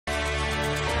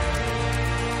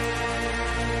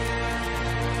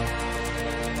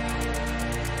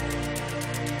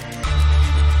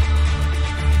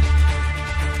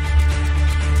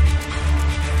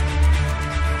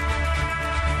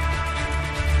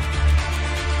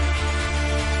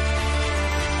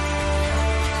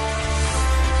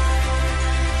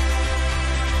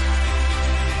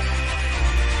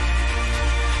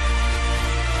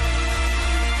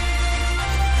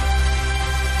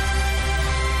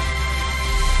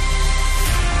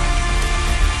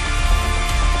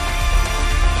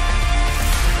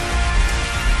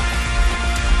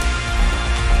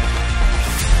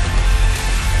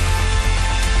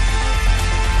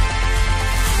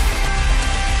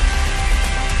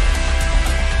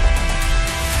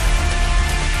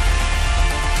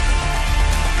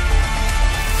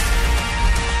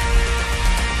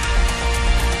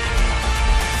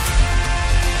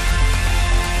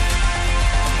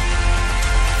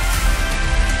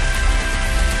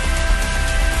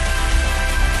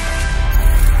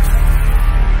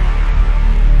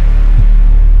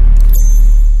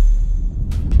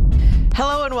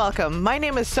welcome. My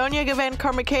name is Sonia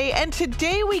Gavan-Carmacay, and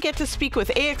today we get to speak with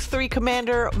Ax-3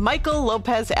 Commander Michael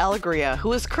López-Alegría,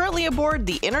 who is currently aboard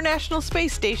the International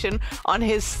Space Station on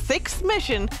his 6th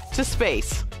mission to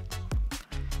space.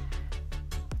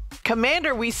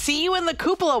 Commander, we see you in the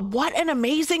cupola. What an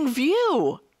amazing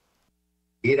view.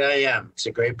 Indeed I am. It's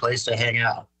a great place to hang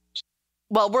out.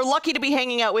 Well, we're lucky to be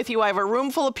hanging out with you. I have a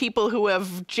room full of people who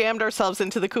have jammed ourselves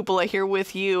into the cupola here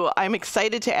with you. I'm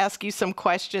excited to ask you some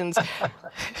questions.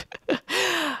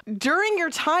 During your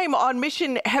time on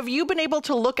mission, have you been able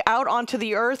to look out onto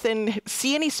the Earth and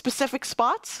see any specific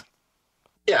spots?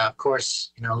 Yeah, of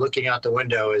course, looking out the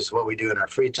window is what we do in our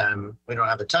free time. We don't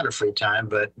have a ton of free time,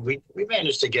 but we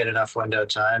managed to get enough window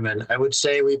time. And I would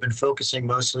say we've been focusing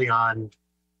mostly on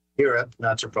Europe,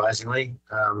 not surprisingly,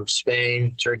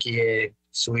 Spain, Turkey,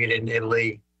 Sweden,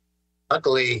 Italy.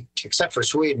 Luckily, except for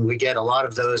Sweden, we get a lot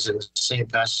of those in the same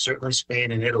passage, certainly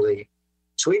Spain and Italy.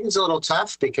 Sweden's a little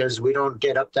tough because we don't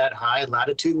get up that high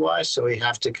latitude-wise, so we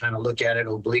have to kind of look at it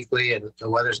obliquely, and the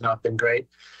weather's not been great.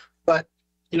 But,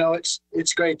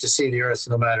 it's great to see the Earth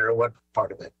no matter what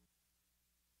part of it.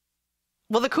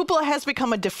 Well, the cupola has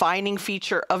become a defining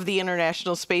feature of the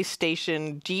International Space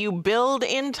Station. Do you build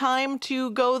in time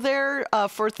to go there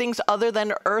for things other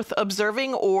than Earth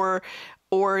observing, or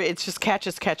it's just catch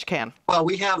as catch can? Well,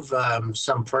 we have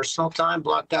some personal time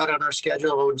blocked out on our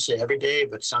schedule. I wouldn't say every day,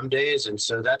 but some days. And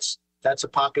so that's a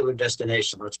popular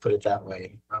destination, let's put it that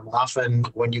way. Often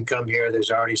when you come here,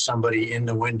 there's already somebody in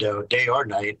the window, day or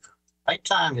night.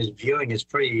 Nighttime viewing is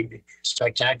pretty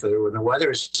spectacular. When the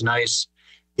weather is nice,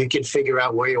 you can figure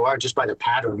out where you are just by the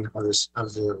pattern of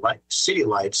the city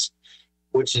lights,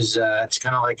 which is it's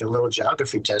kind of like a little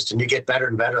geography test, and you get better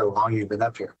and better the longer you've been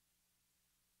up here.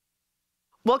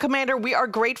 Well, Commander, we are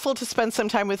grateful to spend some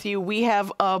time with you. We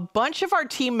have a bunch of our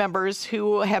team members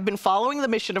who have been following the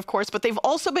mission, of course, but they've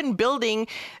also been building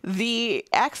the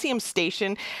Axiom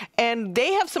station, and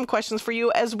they have some questions for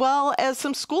you as well as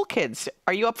some school kids.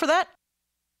 Are you up for that?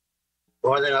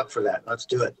 More than up for that. Let's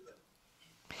do it.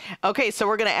 Okay, so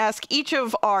we're going to ask each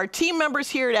of our team members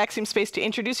here at Axiom Space to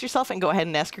introduce yourself and go ahead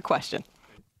and ask your question.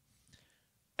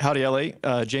 Howdy,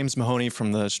 LA. James Mahoney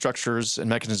from the Structures and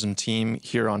Mechanism team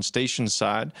here on station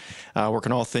side,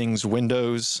 working all things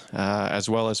Windows, as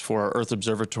well as for our Earth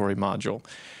Observatory module.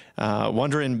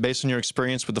 Wondering, based on your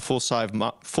experience with the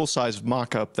full-size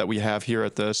mock-up that we have here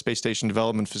at the Space Station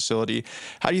Development Facility,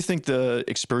 how do you think the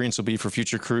experience will be for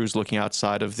future crews looking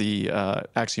outside of the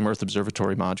Axiom Earth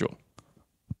Observatory module?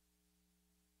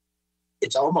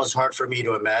 It's almost hard for me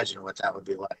to imagine what that would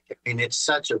be like. I mean, it's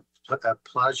such a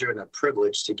pleasure and a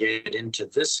privilege to get into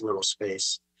this little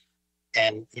space.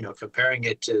 And, comparing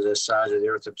it to the size of the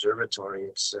Earth Observatory,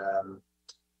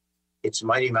 it's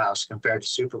Mighty Mouse compared to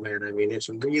Superman. I mean, it's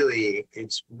really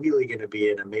going to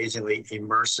be an amazingly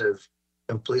immersive,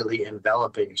 completely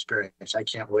enveloping experience. I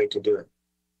can't wait to do it.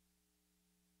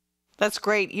 That's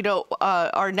great.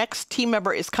 Our next team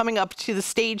member is coming up to the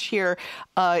stage here.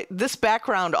 This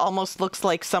background almost looks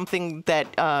like something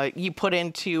that you put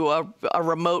into a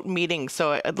remote meeting.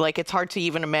 So it's hard to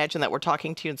even imagine that we're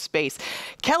talking to you in space.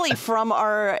 Kelly from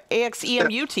our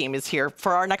AXEMU team is here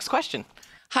for our next question.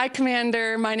 Hi,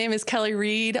 Commander. My name is Kelly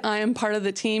Reid. I am part of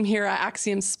the team here at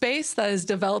Axiom Space that is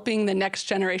developing the next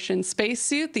generation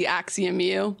spacesuit, the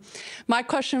Axiom-U. My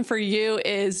question for you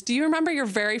is, do you remember your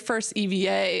very first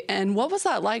EVA, and what was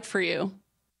that like for you?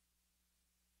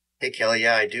 Hey, Kelly.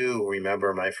 Yeah, I do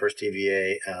remember my first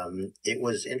EVA. It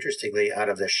was, interestingly, out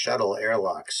of the shuttle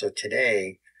airlock. So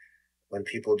today, when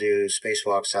people do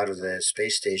spacewalks out of the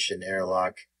space station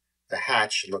airlock, the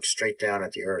hatch looks straight down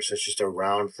at the Earth. So it's just a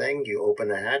round thing. You open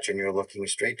the hatch and you're looking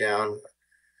straight down,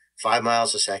 5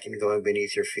 miles a second going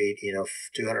beneath your feet,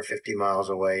 250 miles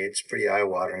away. It's pretty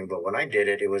eye-watering. But when I did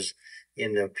it, it was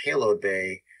in the payload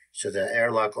bay. So the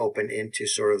airlock opened into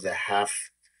sort of the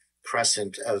half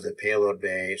crescent of the payload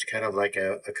bay. It's kind of like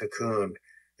a cocoon.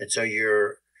 And so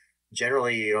you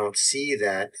don't see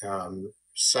that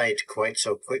site quite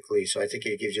so quickly, so I think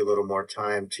it gives you a little more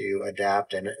time to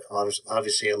adapt, and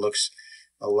obviously it looks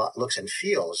and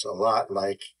feels a lot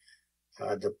like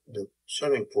the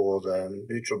swimming pool, the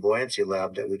neutral buoyancy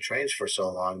lab that we trained for so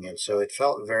long, and so it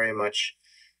felt very much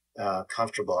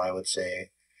comfortable. I would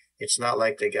say it's not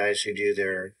like the guys who do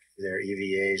their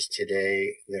EVAs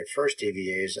today, their first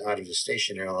EVAs out of the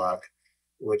station airlock,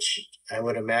 which I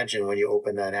would imagine when you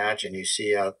open that hatch and you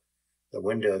see out the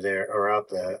window there, or out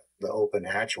the open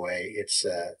hatchway, it's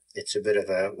a bit of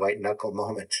a white knuckle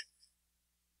moment.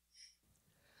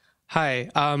 Hi,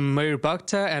 I'm Mayur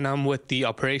Bhakta, and I'm with the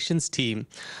operations team.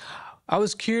 I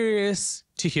was curious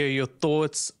to hear your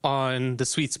thoughts on the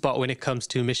sweet spot when it comes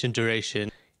to mission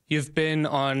duration. You've been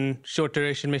on short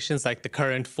duration missions like the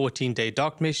current 14-day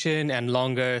dock mission and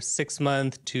longer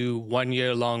 6-month to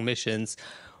 1-year long missions.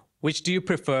 Which do you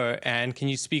prefer, and can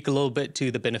you speak a little bit to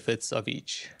the benefits of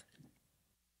each?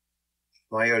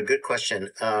 Well, a good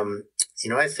question.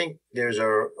 I think there's a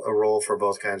role for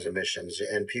both kinds of missions,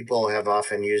 and people have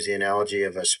often used the analogy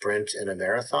of a sprint and a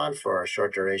marathon for a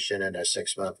short duration and a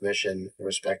 6-month mission,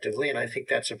 respectively. And I think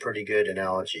that's a pretty good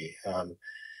analogy.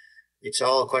 It's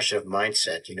all a question of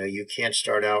mindset. You can't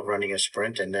start out running a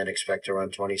sprint and then expect to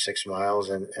run 26 miles,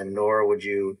 and nor would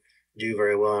you do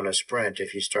very well in a sprint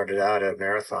if you started out at a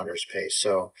marathoner's pace.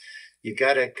 So you've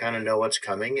got to kind of know what's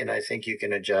coming, and I think you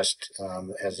can adjust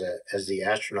as the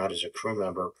astronaut, as a crew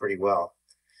member, pretty well.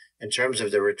 In terms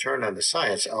of the return on the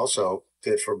science, also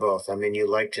good for both. I mean, you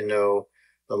like to know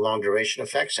the long duration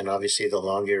effects, and obviously the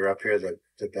longer you're up here,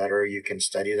 the better you can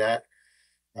study that.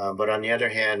 But on the other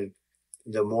hand,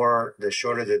 the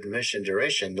shorter the mission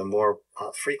duration, the more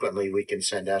frequently we can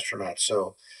send astronauts.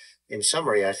 So in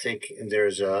summary, I think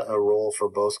there's a role for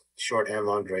both short and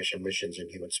long duration missions in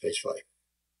human spaceflight.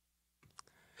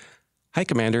 Hi,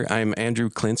 Commander. I'm Andrew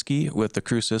Kinsky with the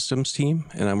Crew Systems team,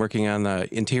 and I'm working on the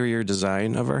interior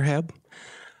design of our HAB.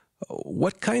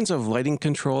 What kinds of lighting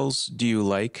controls do you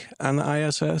like on the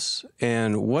ISS,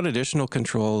 and what additional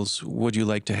controls would you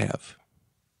like to have?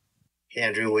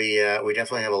 Andrew, we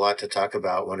definitely have a lot to talk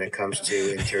about when it comes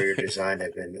to interior design.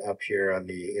 I've been up here on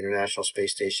the International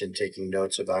Space Station taking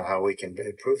notes about how we can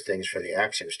improve things for the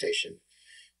Axiom station.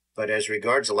 But as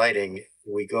regards lighting,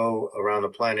 we go around the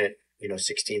planet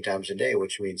 16 times a day,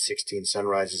 which means 16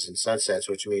 sunrises and sunsets,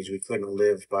 which means we couldn't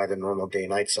live by the normal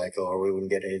day-night cycle or we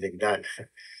wouldn't get anything done.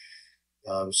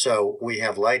 So we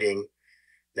have lighting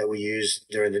that we use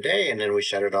during the day, and then we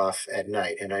shut it off at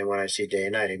night. And when I see day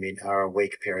and night, I mean our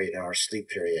wake period and our sleep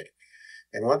period.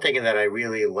 And one thing that I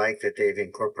really like that they've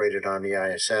incorporated on the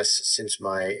ISS since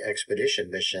my expedition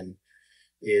mission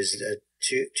is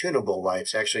tunable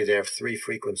lights. Actually, they have 3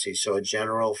 frequencies. So a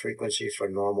general frequency for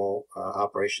normal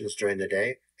operations during the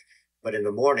day. But in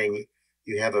the morning,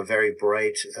 you have a very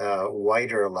bright,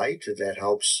 whiter light that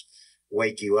helps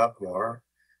wake you up more,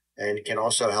 and can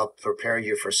also help prepare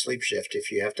you for sleep shift. If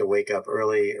you have to wake up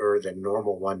earlier than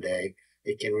normal one day,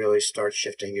 it can really start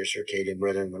shifting your circadian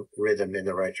rhythm in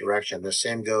the right direction. The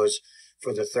same goes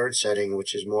for the third setting,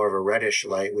 which is more of a reddish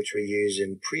light, which we use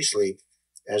in pre-sleep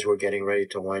as we're getting ready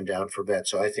to wind down for bed.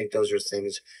 So I think those are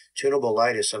things. Tunable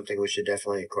light is something we should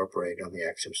definitely incorporate on the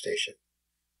Axiom station.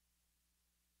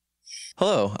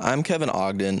 Hello, I'm Kevin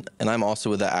Ogden, and I'm also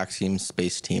with the Axiom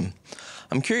space team.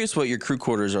 I'm curious what your crew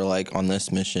quarters are like on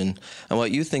this mission and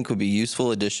what you think would be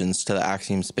useful additions to the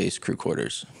Axiom space crew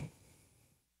quarters.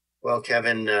 Well,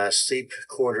 Kevin, sleep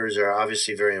quarters are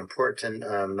obviously very important,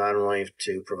 not only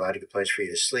to provide a good place for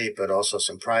you to sleep, but also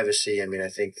some privacy. I mean, I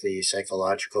think the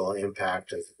psychological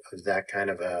impact of that kind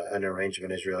of an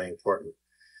arrangement is really important.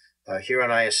 Here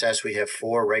on ISS, we have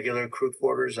 4 regular crew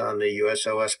quarters on the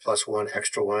USOS plus 1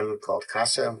 extra one called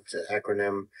CASA. It's an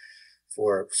acronym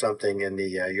for something in the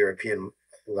European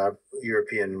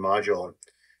module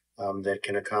that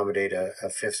can accommodate a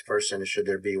 5th person should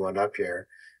there be one up here.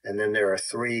 And then there are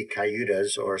 3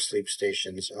 cayutas or sleep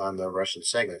stations on the Russian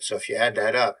segment. So if you add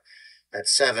that up,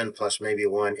 that's 7 plus maybe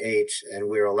 1, 8, and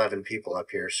we're 11 people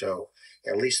up here. So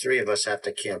at least 3 of us have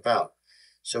to camp out.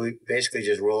 So we basically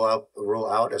just roll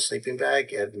out a sleeping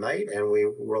bag at night, and we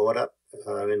roll it up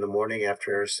in the morning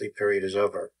after our sleep period is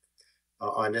over.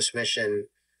 On this mission,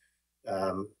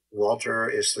 Walter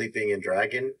is sleeping in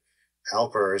Dragon,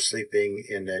 Alper is sleeping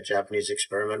in the Japanese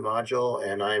experiment module,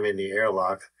 and I'm in the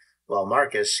airlock, while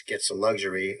Marcus gets the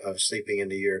luxury of sleeping in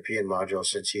the European module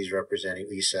since he's representing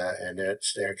ESA, and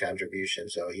that's their contribution.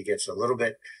 So he gets a little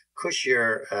bit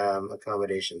cushier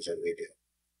accommodations than we do.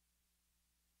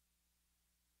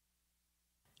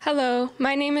 Hello,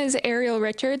 my name is Ariel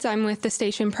Richards. I'm with the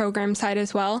station program side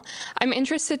as well. I'm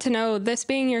interested to know, this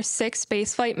being your 6th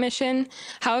spaceflight mission,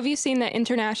 how have you seen the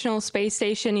International Space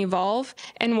Station evolve,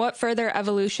 and what further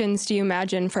evolutions do you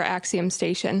imagine for Axiom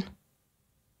Station?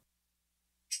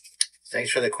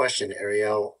 Thanks for the question,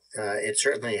 Ariel. It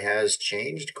certainly has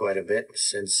changed quite a bit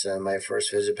since my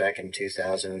first visit back in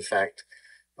 2000. In fact,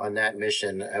 on that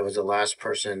mission, I was the last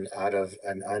person out of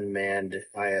an unmanned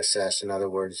ISS. In other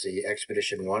words, the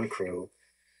Expedition 1 crew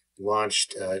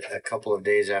launched a couple of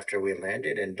days after we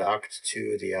landed and docked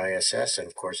to the ISS. And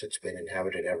of course, it's been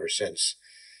inhabited ever since.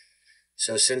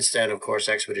 So since then, of course,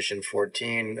 Expedition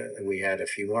 14, we had a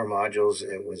few more modules.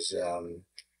 It was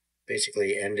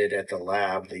basically ended at the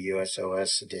lab, the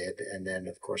USOS did. And then,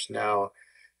 of course, now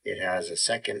it has a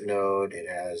second node. It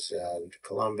has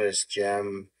Columbus,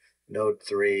 GEM, Node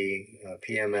 3,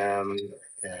 PMM,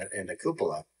 in the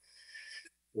cupola,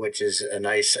 which is a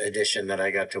nice addition that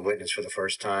I got to witness for the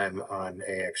first time on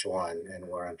AX1, and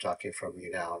where I'm talking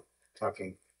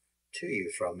to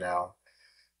you from now.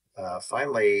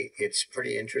 Finally, it's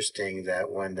pretty interesting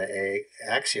that when the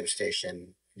Axiom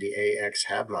station, the AX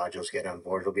hab modules get on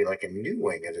board, it'll be like a new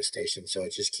wing of the station. So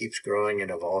it just keeps growing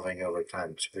and evolving over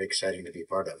time. It's pretty exciting to be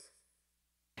part of.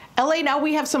 LA, now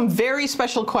we have some very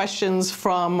special questions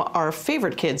from our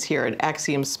favorite kids here at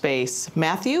Axiom Space.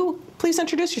 Matthew, please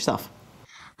introduce yourself.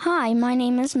 Hi, my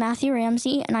name is Matthew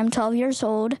Ramsey, and I'm 12 years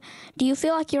old. Do you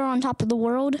feel like you're on top of the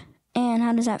world, and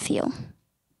how does that feel?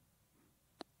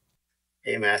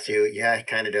 Hey, Matthew. Yeah, it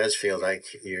kind of does feel like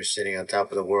you're sitting on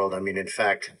top of the world. I mean, in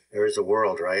fact, there's a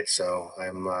world, right? So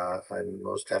I'm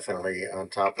most definitely on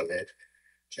top of it.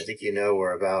 I think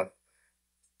we're about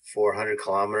 400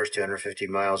 kilometers, 250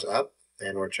 miles up,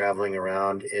 and we're traveling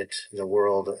around the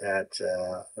world at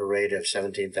a rate of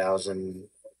 17,000,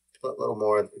 a little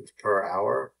more per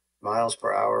hour, miles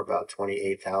per hour, about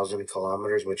 28,000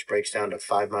 kilometers, which breaks down to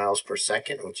 5 miles per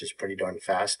second, which is pretty darn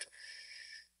fast.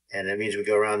 And that means we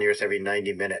go around the Earth every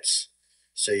 90 minutes.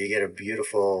 So you get a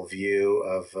beautiful view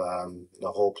of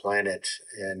the whole planet.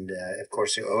 And of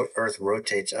course, the Earth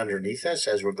rotates underneath us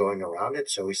as we're going around it.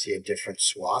 So we see a different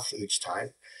swath each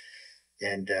time.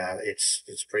 And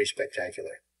it's pretty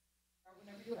spectacular.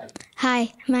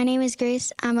 Hi, my name is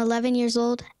Grace. I'm 11 years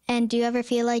old. And do you ever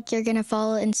feel like you're going to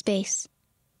fall in space?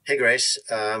 Hey, Grace.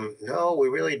 No, we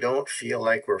really don't feel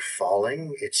like we're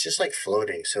falling. It's just like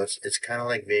floating. So it's kind of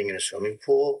like being in a swimming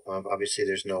pool. Obviously,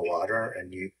 there's no water,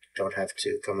 and you don't have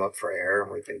to come up for air.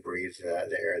 We can breathe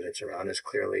the air that's around us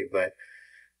clearly. But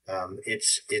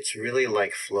it's really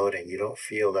like floating. You don't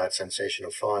feel that sensation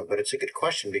of falling. But it's a good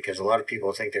question because a lot of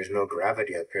people think there's no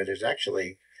gravity up here. There's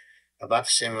actually about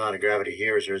the same amount of gravity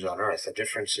here as there is on Earth. The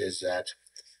difference is that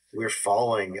we're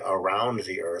falling around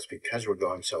the Earth because we're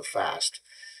going so fast.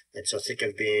 And so think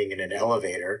of being in an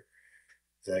elevator,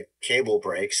 the cable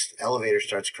breaks, the elevator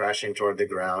starts crashing toward the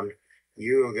ground.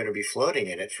 You are going to be floating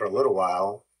in it for a little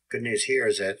while. Good news here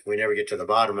is that we never get to the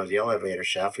bottom of the elevator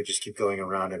shaft. We just keep going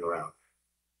around and around.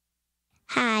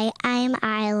 Hi, I'm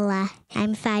Isla.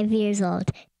 I'm 5 years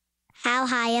old. How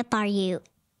high up are you?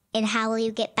 And how will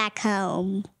you get back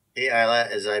home? Hey, Isla,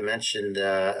 as I mentioned,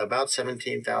 about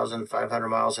 17,500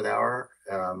 miles an hour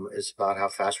is about how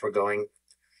fast we're going.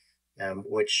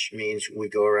 Which means we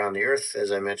go around the Earth,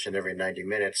 as I mentioned, every 90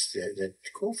 minutes. The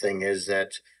cool thing is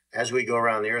that as we go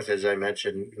around the Earth, as I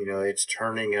mentioned, it's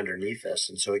turning underneath us.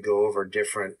 And so we go over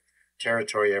different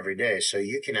territory every day. So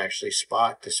you can actually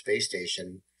spot the space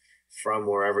station from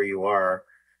wherever you are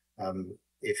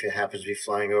if it happens to be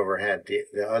flying overhead.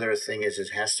 The other thing is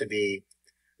it has to be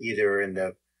either in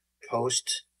the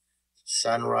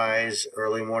post-sunrise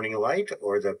early morning light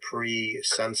or the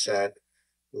pre-sunset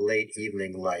late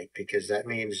evening light, because that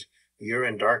means you're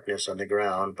in darkness on the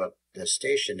ground, but the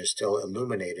station is still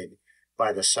illuminated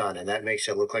by the sun, and that makes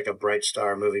it look like a bright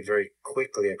star moving very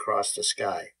quickly across the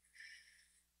sky.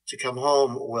 To come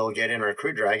home, we'll get in our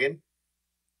Crew Dragon,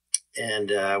 and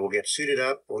we'll get suited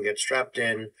up, we'll get strapped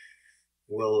in,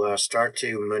 we'll start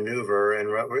to maneuver, and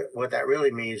what that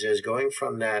really means is going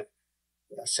from that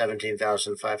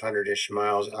 17,500-ish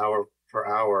miles per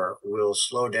hour will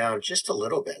slow down just a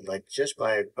little bit, like just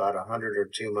by about 100 or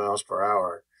 2 miles per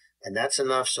hour. And that's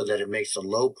enough so that it makes the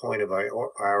low point of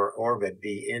our orbit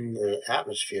be in the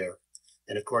atmosphere.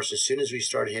 And of course, as soon as we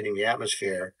start hitting the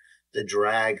atmosphere, the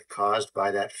drag caused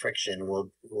by that friction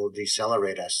will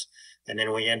decelerate us. And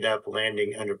then we end up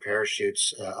landing under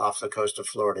parachutes off the coast of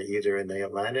Florida, either in the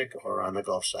Atlantic or on the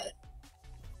Gulf side.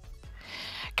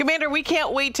 Commander, we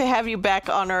can't wait to have you back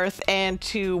on Earth. And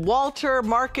to Walter,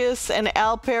 Marcus, and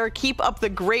Alper, keep up the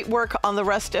great work on the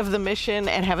rest of the mission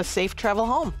and have a safe travel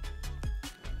home.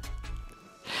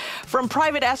 From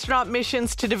private astronaut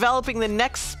missions to developing the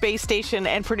next space station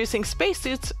and producing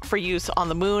spacesuits for use on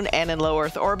the moon and in low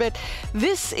Earth orbit,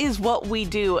 this is what we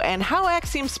do and how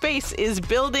Axiom Space is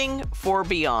building for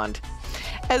beyond.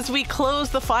 As we close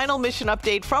the final mission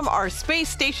update from our space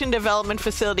station development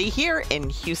facility here in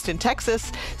Houston,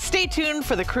 Texas, stay tuned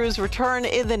for the crew's return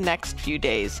in the next few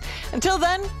days. Until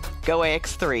then, go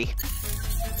Ax-3.